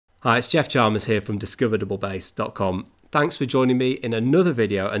Hi, it's Jeff Chalmers here from discoverdouble.bass.com. Thanks for joining me in another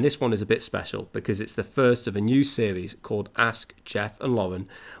video, and this one is a bit special because it's the first of a new series called Ask Jeff and Lauren,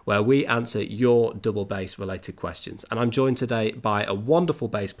 where we answer your double bass related questions. And I'm joined today by a wonderful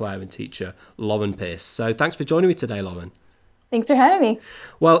bass player and teacher, Lauren Pierce. So thanks for joining me today, Lauren. Thanks for having me.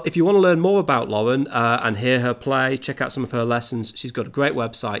 Well, if you want to learn more about Lauren and hear her play, check out some of her lessons. She's got a great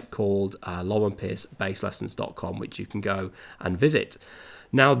website called laurenpiercebaselessons.com, which you can go and visit.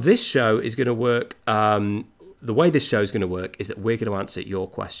 Now, this show is going to work. The way this show is going to work is that we're going to answer your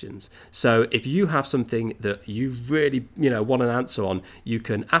questions. So if you have something that you really want an answer on, you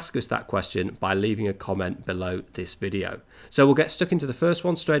can ask us that question by leaving a comment below this video. So we'll get stuck into the first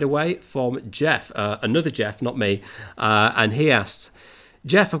one straight away from Jeff, another Jeff, not me, and he asks,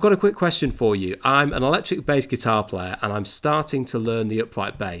 Jeff, I've got a quick question for you. I'm an electric bass guitar player and I'm starting to learn the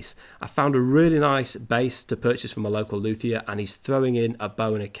upright bass. I found a really nice bass to purchase from a local luthier and he's throwing in a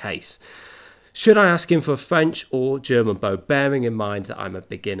bow in a case. Should I ask him for a French or German bow, bearing in mind that I'm a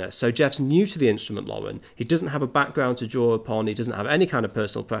beginner? So Jeff's new to the instrument, Lauren. He doesn't have a background to draw upon. He doesn't have any kind of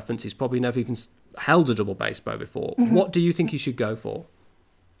personal preference. He's probably never even held a double bass bow before. What do you think he should go for?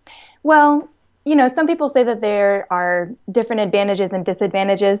 Well, some people say that there are different advantages and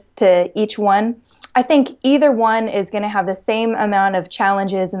disadvantages to each one. I think either one is going to have the same amount of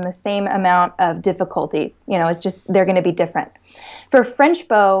challenges and the same amount of difficulties. It's just they're going to be different. For French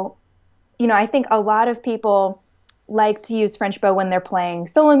bow, I think a lot of people like to use French bow when they're playing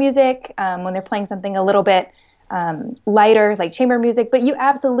solo music, when they're playing something a little bit lighter, like chamber music, but you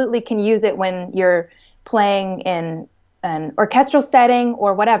absolutely can use it when you're playing in an orchestral setting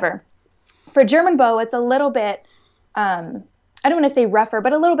or whatever. For German bow, it's a little bit, I don't want to say rougher,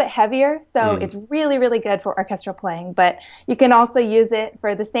 but a little bit heavier. So it's really, really good for orchestral playing. But you can also use it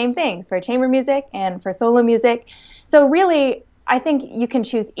for the same things, for chamber music and for solo music. So really, I think you can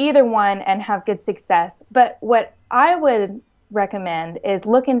choose either one and have good success. But what I would recommend is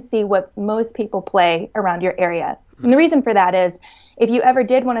look and see what most people play around your area. And the reason for that is if you ever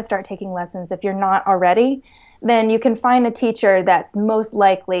did want to start taking lessons, if you're not already, then you can find a teacher that's most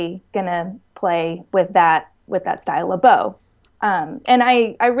likely going to play with that style of bow. And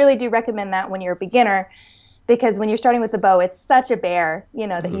I really do recommend that when you're a beginner, because when you're starting with the bow, it's such a bear,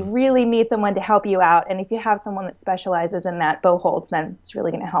 that you really need someone to help you out. And if you have someone that specializes in that bow holds, then it's really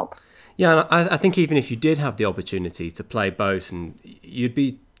going to help. Yeah, and I think even if you did have the opportunity to play both, and you'd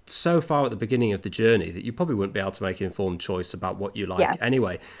be so far at the beginning of the journey that you probably wouldn't be able to make an informed choice about what you like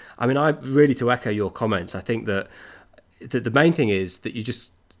anyway. I mean, to echo your comments, I think that the main thing is that you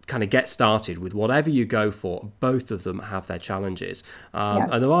just kind of get started with whatever you go for. Both of them have their challenges.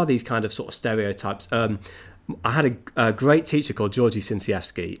 And there are these kind of sort of stereotypes. I had a great teacher called Georgi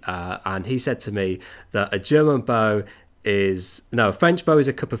Sinsievsky, and he said to me that a French bow is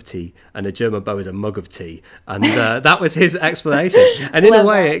a cup of tea and a German bow is a mug of tea. And that was his explanation. And in a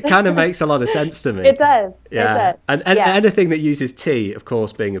way, it kind of makes a lot of sense to me. It does. Yeah. It does. And anything that uses tea, of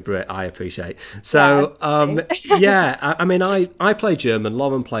course, being a Brit, I appreciate. So, I mean, I play German,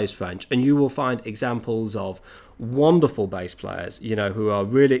 Lauren plays French, and you will find examples of wonderful bass players, who are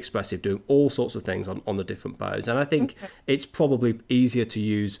really expressive, doing all sorts of things on the different bows. And I think it's probably easier to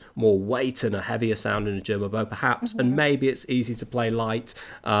use more weight and a heavier sound in a German bow, perhaps. And maybe it's easy to play light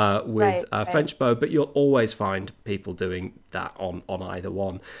with French bow, but you'll always find people doing that on either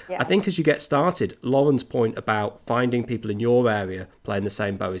one. I think as you get started, Lauren's point about finding people in your area playing the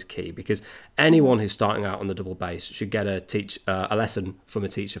same bow is key, because anyone who's starting out on the double bass should get a lesson from a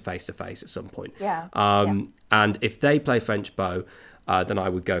teacher face to face at some point. And if they play French bow, then I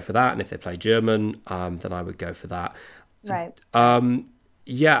would go for that. And if they play German, then I would go for that. Right. And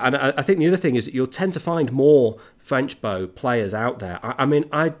I think the other thing is that you'll tend to find more French bow players out there. I'm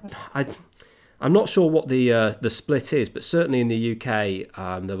not sure what the split is, but certainly in the UK,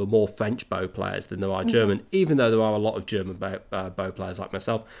 there are more French bow players than there are German, even though there are a lot of German bow players like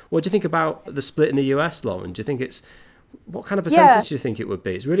myself. What do you think about the split in the US, Lauren? Do you think what kind of percentage do you think it would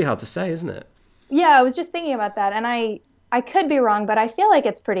be? It's really hard to say, isn't it? Yeah, I was just thinking about that, and I could be wrong, but I feel like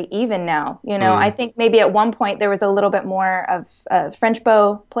it's pretty even now. I think maybe at one point there was a little bit more of French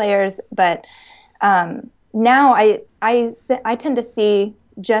bow players, but now I tend to see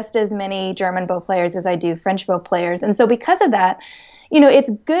just as many German bow players as I do French bow players. And so because of that, it's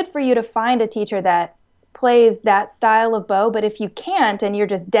good for you to find a teacher that plays that style of bow. But if you can't, and you're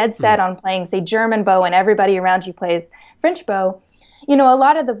just dead set on playing, say, German bow, and everybody around you plays French bow, a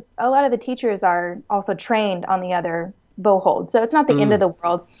lot of the teachers are also trained on the other bow hold. So it's not the end of the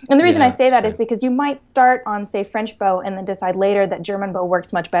world. And the reason I say that is because you might start on, say, French bow and then decide later that German bow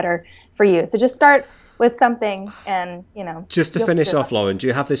works much better for you. So just start with something, and Just to you'll finish feel off, Lauren, do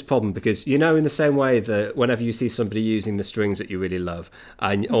you have this problem? Because in the same way that whenever you see somebody using the strings that you really love,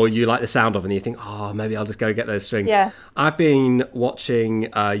 or you like the sound of, and you think, oh, maybe I'll just go get those strings. Yeah. I've been watching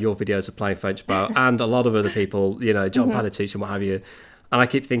your videos of playing French bow, and a lot of other people, John Palatich and what have you. And I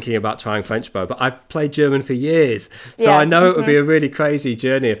keep thinking about trying French bow, but I've played German for years. So I know it would be a really crazy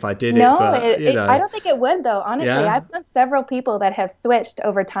journey if I did No, it. But, I don't think it would, though. Honestly, Yeah. I've known several people that have switched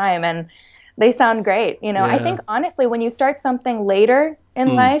over time, and they sound great. I Yeah. think honestly, when you start something later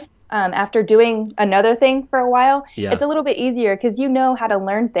in life, after doing another thing for a while, Yeah. it's a little bit easier because you know how to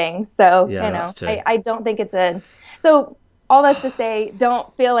learn things. So, Yeah, that's true. I don't think it's so all that's to say, don't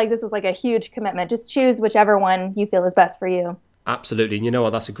feel like this is like a huge commitment. Just choose whichever one you feel is best for you. Absolutely. And you know what?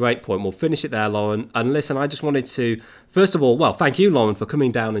 That's a great point. We'll finish it there, Lauren. And listen, I just wanted to, first of all, well, thank you, Lauren, for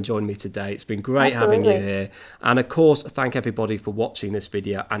coming down and joining me today. It's been great having you here. And of course, thank everybody for watching this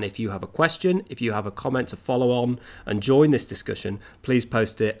video. And if you have a question, if you have a comment to follow on and join this discussion, please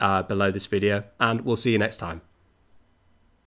post it below this video. And we'll see you next time.